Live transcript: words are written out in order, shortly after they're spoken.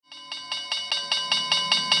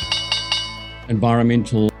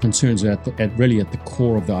Environmental concerns are really at the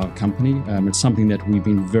core of our company. It's something that we've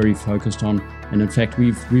been very focused on, and in fact,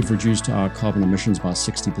 we've reduced our carbon emissions by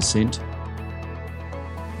 60%.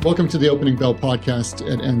 Welcome to the Opening Bell podcast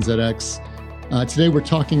at NZX. Today we're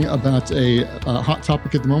talking about a hot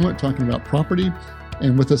topic at the moment, talking about property.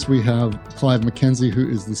 And with us we have Clive McKenzie, who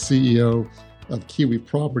is the CEO of Kiwi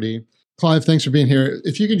Property. Clive, thanks for being here.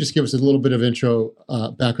 If you can just give us a little bit of intro,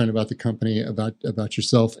 background about the company, about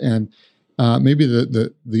yourself, and maybe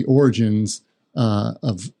the origins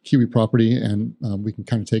of Kiwi Property, and we can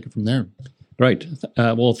kind of take it from there. Great.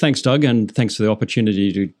 Well, thanks, Doug, and thanks for the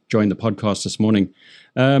opportunity to join the podcast this morning.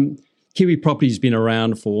 Kiwi Property has been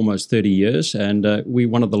around for almost 30 years, and we're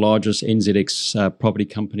one of the largest NZX property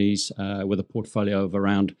companies with a portfolio of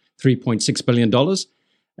around $3.6 billion.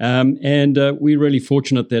 And we're really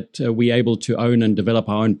fortunate that we're able to own and develop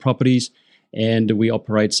our own properties, and we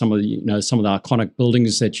operate some of the iconic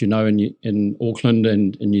buildings that in Auckland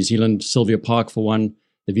and in New Zealand, Sylvia Park for one,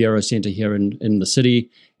 the Viero Centre here in the city,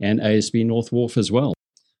 and ASB North Wharf as well.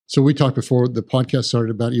 So we talked before the podcast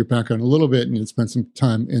started about your background a little bit, and you spent some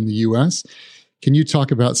time in the U.S. Can you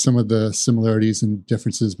talk about some of the similarities and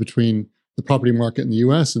differences between the property market in the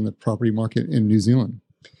U.S. and the property market in New Zealand?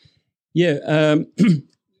 Yeah,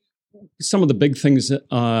 some of the big things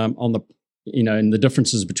and the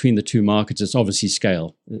differences between the two markets is obviously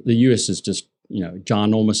scale. The U.S. is just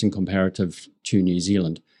ginormous in comparative to New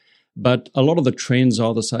Zealand, but a lot of the trends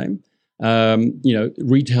are the same.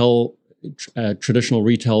 Retail. Traditional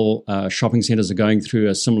retail shopping centres are going through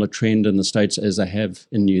a similar trend in the States as they have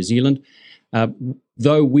in New Zealand,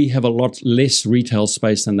 though we have a lot less retail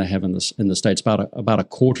space than they have in the States, about a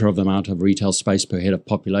quarter of the amount of retail space per head of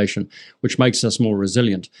population, which makes us more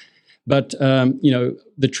resilient. But,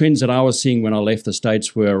 the trends that I was seeing when I left the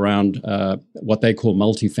States were around what they call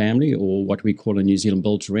multifamily, or what we call in New Zealand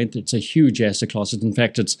build to rent. It's a huge asset class. In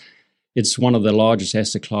fact, it's one of the largest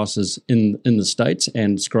asset classes in the States,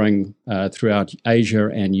 and it's growing throughout Asia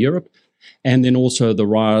and Europe. And then also the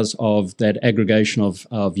rise of that aggregation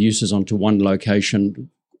of uses onto one location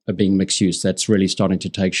being mixed use. That's really starting to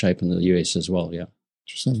take shape in the US as well, yeah.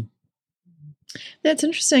 Interesting. That's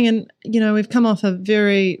interesting. And, we've come off a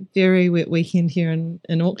very, very wet weekend here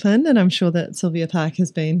in Auckland, and I'm sure that Sylvia Park has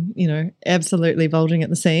been, absolutely bulging at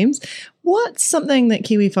the seams. What's something that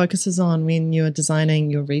Kiwi focuses on when you're designing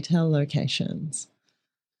your retail locations?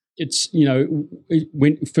 It's,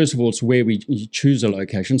 first of all, it's where we choose a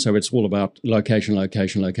location. So it's all about location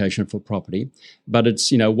for property. But it's,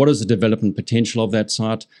 what is the development potential of that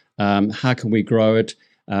site? How can we grow it?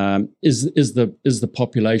 Is the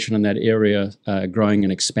population in that area growing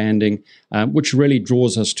and expanding, which really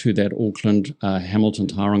draws us to that Auckland, Hamilton,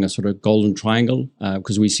 Tauranga sort of golden triangle,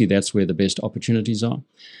 because we see that's where the best opportunities are.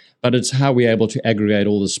 But it's how we're able to aggregate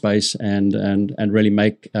all the space and really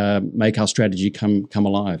make our strategy come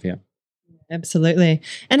alive. Yeah, absolutely.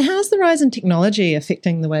 And how's the rise in technology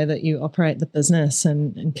affecting the way that you operate the business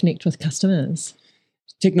and connect with customers?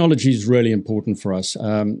 Technology is really important for us.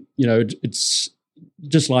 It's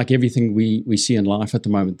just like everything we see in life at the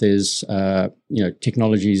moment. There's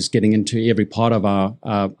technology is getting into every part of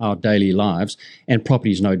our daily lives, and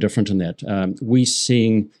property is no different in that. We're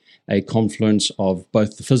seeing a confluence of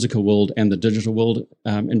both the physical world and the digital world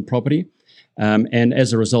in property, and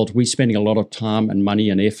as a result, we're spending a lot of time and money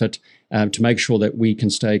and effort to make sure that we can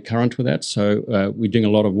stay current with that. So we're doing a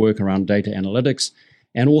lot of work around data analytics,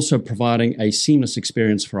 and also providing a seamless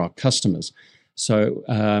experience for our customers, so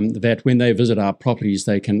that when they visit our properties,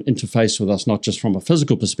 they can interface with us not just from a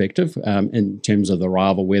physical perspective in terms of the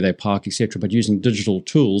arrival, where they park, etc., but using digital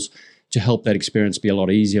tools to help that experience be a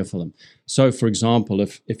lot easier for them. So, for example,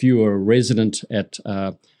 if you were a resident at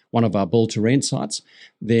one of our build-to-rent sites,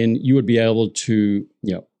 then you would be able to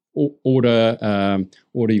order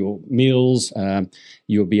your meals.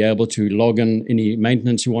 You'll be able to log in any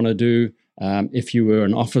maintenance you want to do. If you were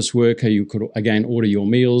an office worker, you could, again, order your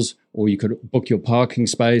meals, or you could book your parking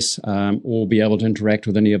space, or be able to interact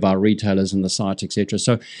with any of our retailers in the site, etc.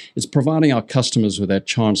 So it's providing our customers with that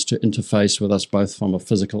chance to interface with us both from a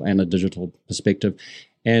physical and a digital perspective.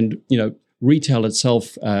 And, retail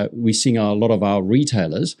itself, we're seeing a lot of our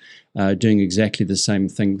retailers doing exactly the same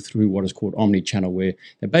thing through what is called omni-channel, where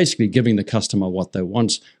they're basically giving the customer what they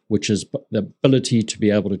want, which is the ability to be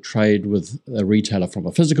able to trade with a retailer from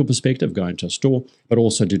a physical perspective, going to a store, but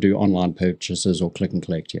also to do online purchases or click and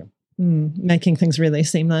collect, yeah. Making things really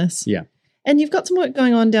seamless. Yeah. And you've got some work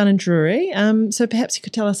going on down in Drury. So perhaps you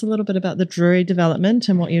could tell us a little bit about the Drury development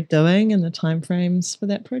and what you're doing and the timeframes for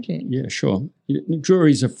that project. Yeah, sure. Drury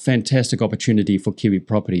is a fantastic opportunity for Kiwi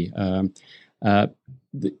Property.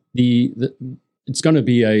 It's going to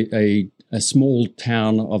be a small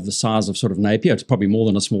town of the size of sort of Napier. It's probably more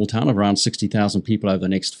than a small town, of around 60,000 people over the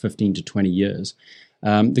next 15 to 20 years.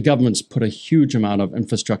 The government's put a huge amount of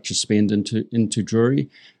infrastructure spend into Drury,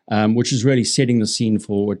 which is really setting the scene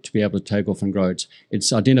for it to be able to take off and grow.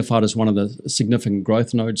 It's identified as one of the significant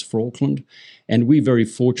growth nodes for Auckland, and we're very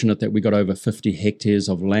fortunate that we got over 50 hectares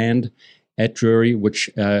of land at Drury, which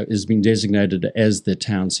has been designated as the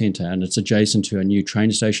town centre, and it's adjacent to a new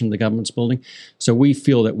train station the government's building. So we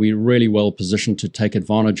feel that we're really well positioned to take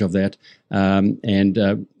advantage of that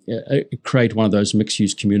and create one of those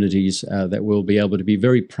mixed-use communities that we'll be able to be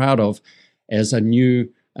very proud of as a new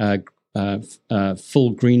full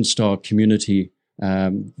Green Star community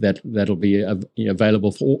that'll be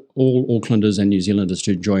available for all Aucklanders and New Zealanders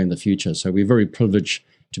to enjoy in the future. So we're very privileged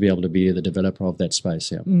to be able to be the developer of that space.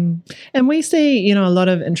 Yeah. And we see, a lot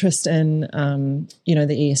of interest in, the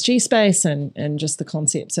ESG space and just the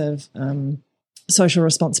concepts of social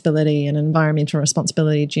responsibility and environmental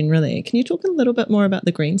responsibility generally. Can you talk a little bit more about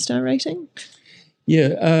the Green Star rating?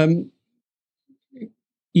 Yeah.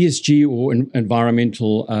 ESG or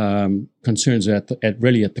environmental concerns are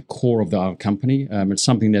really at the core of our company. It's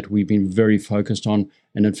something that we've been very focused on.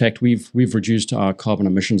 And in fact, we've reduced our carbon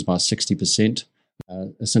emissions by 60%.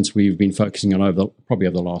 Since we've been focusing on probably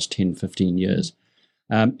over the last 10, 15 years.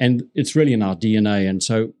 And it's really in our DNA. And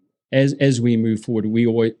so as we move forward,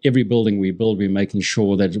 every building we build, we're making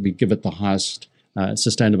sure that we give it the highest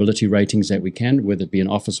sustainability ratings that we can, whether it be an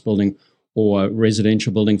office building or a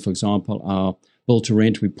residential building. For example, our build to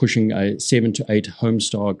rent, we're pushing a 7 to 8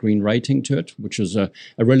 Homestar green rating to it, which is a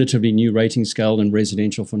relatively new rating scale in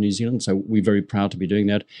residential for New Zealand. So we're very proud to be doing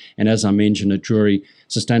that. And as I mentioned at Drury,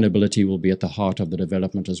 sustainability will be at the heart of the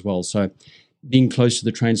development as well. So being close to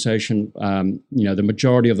the train station, the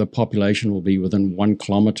majority of the population will be within 1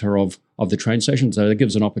 kilometre of the train station. So it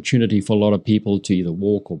gives an opportunity for a lot of people to either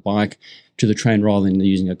walk or bike to the train rather than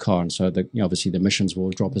using a car. And so obviously the emissions will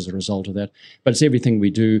drop as a result of that. But it's everything we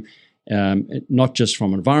do. Not just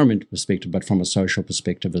from an environmental perspective, but from a social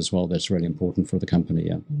perspective as well. That's really important for the company.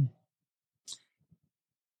 Yeah.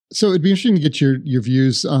 So it'd be interesting to get your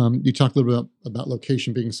views. You talked a little bit about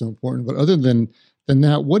location being so important, but other than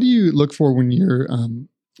that, what do you look for when you're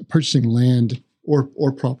purchasing land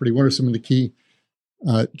or property? What are some of the key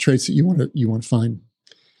traits that you want to find?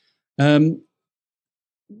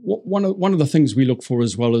 One of the things we look for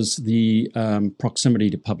as well is the proximity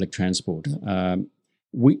to public transport.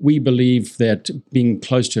 We believe that being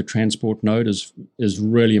close to a transport node is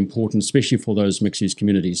really important, especially for those mixed-use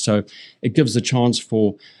communities. So it gives a chance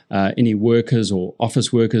for any workers or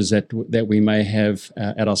office workers that we may have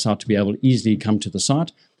at our site to be able to easily come to the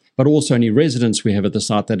site, but also any residents we have at the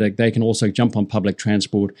site that they can also jump on public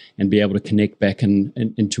transport and be able to connect back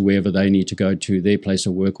into wherever they need to go to their place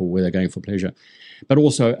of work or where they're going for pleasure. But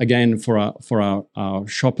also, again, for our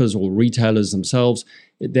shoppers or retailers themselves,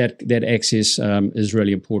 that access is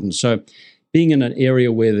really important. So being in an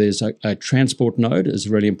area where there's a transport node is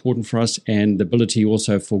really important for us, and the ability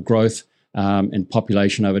also for growth and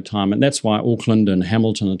population over time. And that's why Auckland and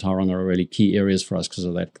Hamilton and Tauranga are really key areas for us because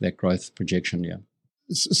of that growth projection, yeah.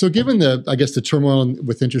 So given the turmoil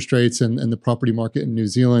with interest rates and the property market in New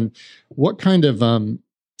Zealand, what kind of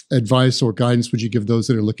advice or guidance would you give those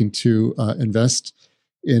that are looking to invest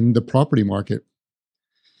in the property market?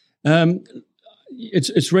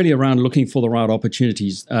 It's really around looking for the right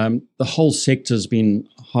opportunities. The whole sector's been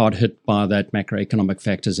hard hit by that macroeconomic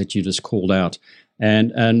factors that you just called out.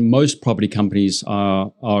 And most property companies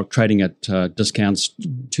are trading at discounts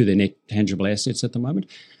to their net tangible assets at the moment.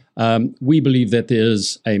 We believe that there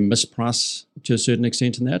is a misprice to a certain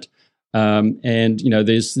extent in that. And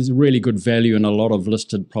there's really good value in a lot of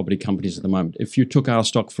listed property companies at the moment. If you took our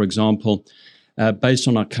stock, for example, based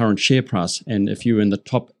on our current share price, and if you were in the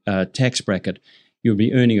top tax bracket, you'll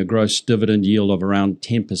be earning a gross dividend yield of around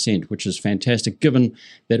 10%, which is fantastic, given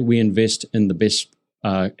that we invest in the best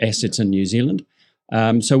assets in New Zealand.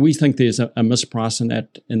 So we think there's a misprice in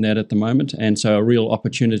that at the moment, and so a real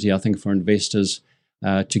opportunity, I think, for investors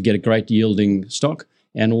to get a great yielding stock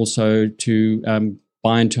and also to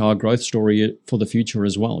buy into our growth story for the future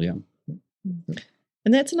as well. Yeah.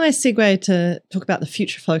 And that's a nice segue to talk about the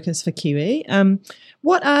future focus for Kiwi.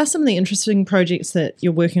 What are some of the interesting projects that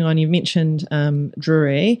you're working on? You've mentioned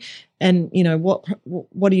Drury, and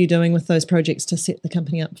what are you doing with those projects to set the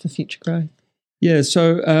company up for future growth? Yeah,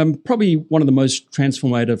 so probably one of the most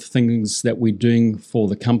transformative things that we're doing for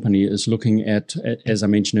the company is looking at, as I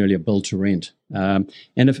mentioned earlier, build to rent.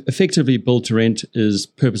 Effectively, build to rent is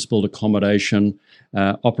purpose-built accommodation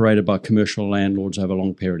operated by commercial landlords over a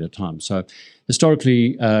long period of time. So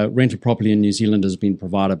historically, rental property in New Zealand has been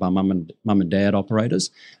provided by mum and dad operators.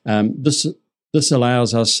 This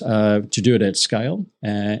allows us to do it at scale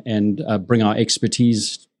and bring our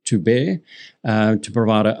expertise to bear to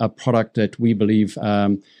provide a product that we believe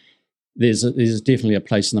there's definitely a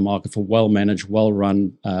place in the market for well-managed,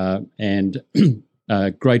 well-run, and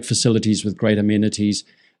great facilities with great amenities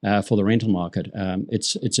for the rental market.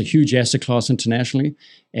 It's a huge asset class internationally,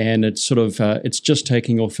 and it's just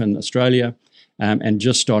taking off in Australia and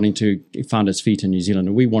just starting to find its feet in New Zealand.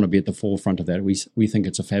 And we want to be at the forefront of that. We think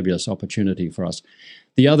it's a fabulous opportunity for us.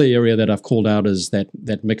 The other area that I've called out is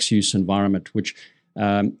that mixed-use environment, which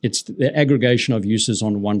it's the aggregation of uses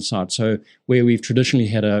on one site. So where we've traditionally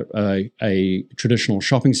had a traditional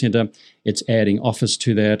shopping centre, it's adding office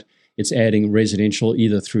to that. It's adding residential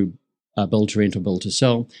either through build to rent or build to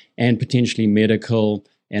sell, and potentially medical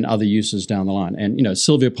and other uses down the line. And,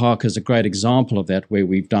 Sylvia Park is a great example of that, where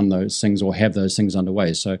we've done those things or have those things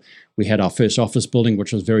underway. So we had our first office building,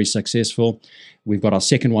 which was very successful. We've got our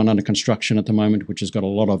second one under construction at the moment, which has got a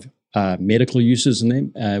lot of medical uses in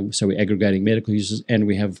them. So we're aggregating medical uses, and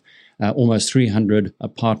we have almost 300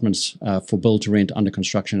 apartments for build to rent under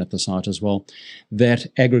construction at the site as well. That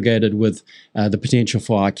aggregated with the potential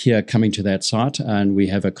for IKEA coming to that site, and we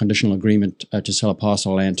have a conditional agreement to sell a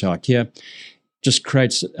parcel of land to IKEA. Just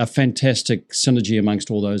creates a fantastic synergy amongst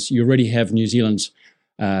all those. You already have New Zealand's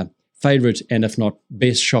favourite and if not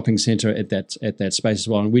best shopping centre at that space as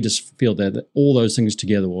well. And we just feel that all those things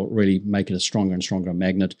together will really make it a stronger and stronger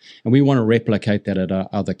magnet. And we want to replicate that at our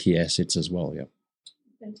other key assets as well. Yeah.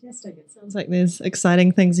 Fantastic. It sounds like there's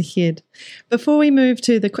exciting things ahead. Before we move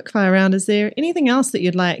to the quickfire round, is there anything else that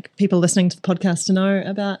you'd like people listening to the podcast to know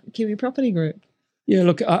about Kiwi Property Group? Yeah,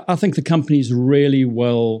 look, I think the company's really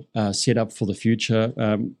well set up for the future.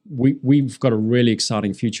 We've got a really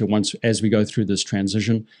exciting future as we go through this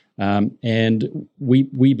transition. And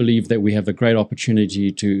we believe that we have a great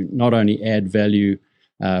opportunity to not only add value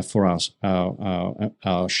for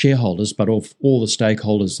our shareholders, but of all the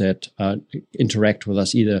stakeholders that interact with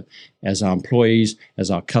us, either as our employees, as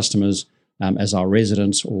our customers, as our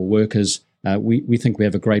residents or workers. We think we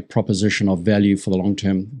have a great proposition of value for the long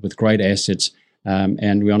term with great assets.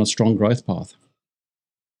 And we're on a strong growth path.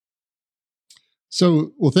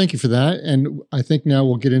 So, well, thank you for that. And I think now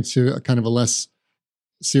we'll get into a kind of a less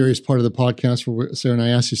serious part of the podcast where Sarah and I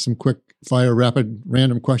ask you some quick fire, rapid,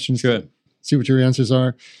 random questions. Sure. See what your answers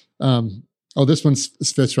are. This one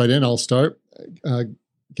fits right in. I'll start.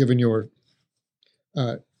 Given your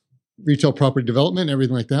retail property development,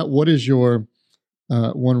 everything like that, what is your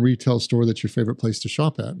one retail store that's your favorite place to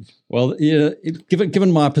shop at? Well, yeah, given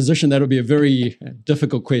my position, that would be a very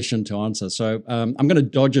difficult question to answer. So I'm going to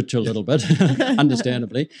dodge it a little bit,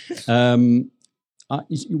 understandably.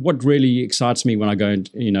 What really excites me when I go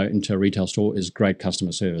into a retail store is great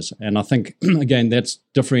customer service. And I think, again, that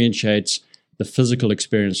differentiates the physical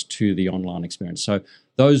experience to the online experience. So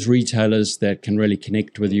those retailers that can really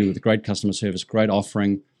connect with you with great customer service, great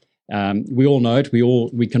offering, we all know it.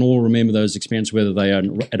 We can all remember those experiences, whether they are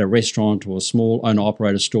at a restaurant or a small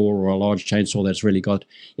owner-operator store or a large chain store that's really got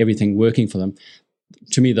everything working for them.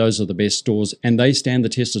 To me, those are the best stores, and they stand the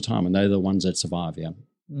test of time, and they're the ones that survive, yeah.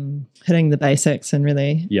 Hitting the basics and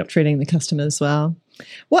really treating the customers well.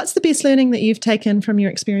 What's the best learning that you've taken from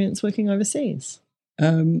your experience working overseas?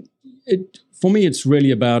 For me, it's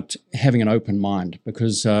really about having an open mind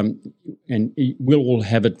because, and we'll all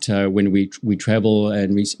have it when we travel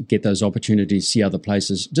and we get those opportunities, see other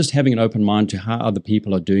places, just having an open mind to how other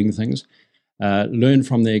people are doing things, learn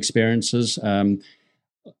from their experiences, and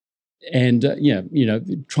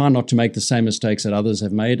try not to make the same mistakes that others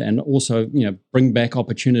have made, and also, bring back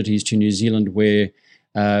opportunities to New Zealand where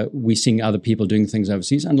we're seeing other people doing things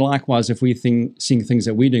overseas. And likewise, if we're seeing things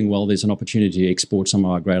that we're doing well, there's an opportunity to export some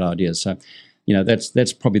of our great ideas. So,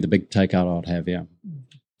 that's probably the big takeout I'd have, yeah.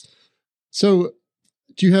 So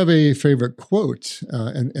do you have a favorite quote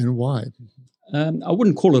and why? I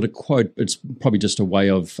wouldn't call it a quote. It's probably just a way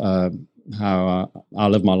of how I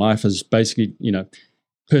live my life is basically,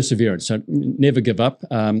 perseverance. So never give up.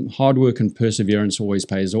 Hard work and perseverance always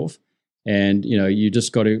pays off. And, you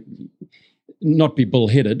just got to not be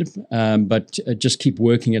bullheaded, but just keep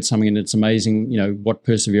working at something. And it's amazing, what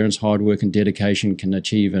perseverance, hard work and dedication can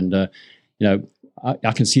achieve. And,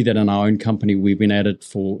 I can see that in our own company. We've been at it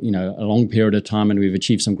for, a long period of time, and we've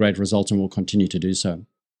achieved some great results, and we'll continue to do so.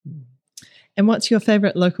 And what's your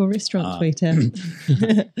favorite local restaurant, Sweeter?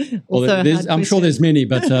 I'm sure there's many,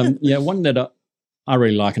 but one that I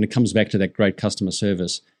really like, and it comes back to that great customer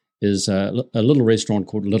service, is a little restaurant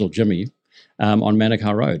called Little Jimmy on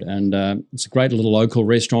Manukau Road. And it's a great little local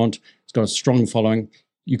restaurant. It's got a strong following.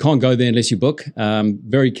 You can't go there unless you book.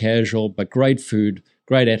 Very casual, but great food,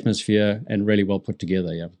 great atmosphere, and really well put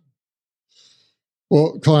together, yeah.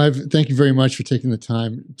 Well, Clive, thank you very much for taking the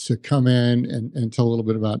time to come in and tell a little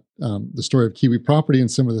bit about the story of Kiwi Property and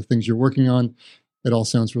some of the things you're working on. It all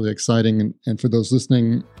sounds really exciting. And for those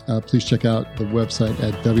listening, please check out the website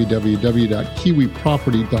at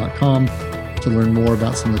www.kiwiproperty.com to learn more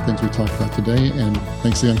about some of the things we talked about today. And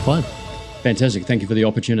thanks again, Clive. Fantastic. Thank you for the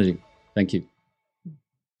opportunity. Thank you.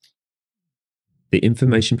 The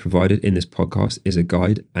information provided in this podcast is a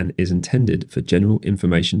guide and is intended for general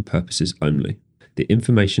information purposes only. The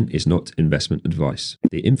information is not investment advice.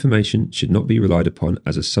 The information should not be relied upon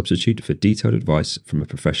as a substitute for detailed advice from a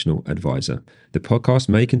professional advisor. The podcast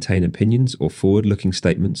may contain opinions or forward-looking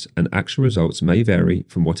statements, and actual results may vary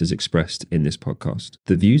from what is expressed in this podcast.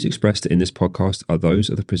 The views expressed in this podcast are those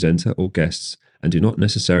of the presenter or guests and do not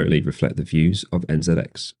necessarily reflect the views of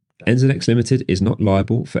NZX. NZX Limited is not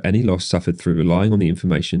liable for any loss suffered through relying on the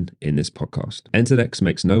information in this podcast. NZX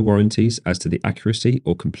makes no warranties as to the accuracy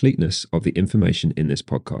or completeness of the information in this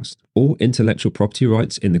podcast. All intellectual property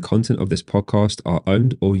rights in the content of this podcast are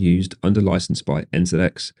owned or used under license by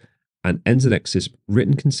NZX, and NZX's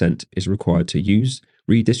written consent is required to use,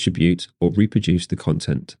 redistribute, or reproduce the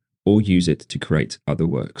content, or use it to create other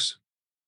works.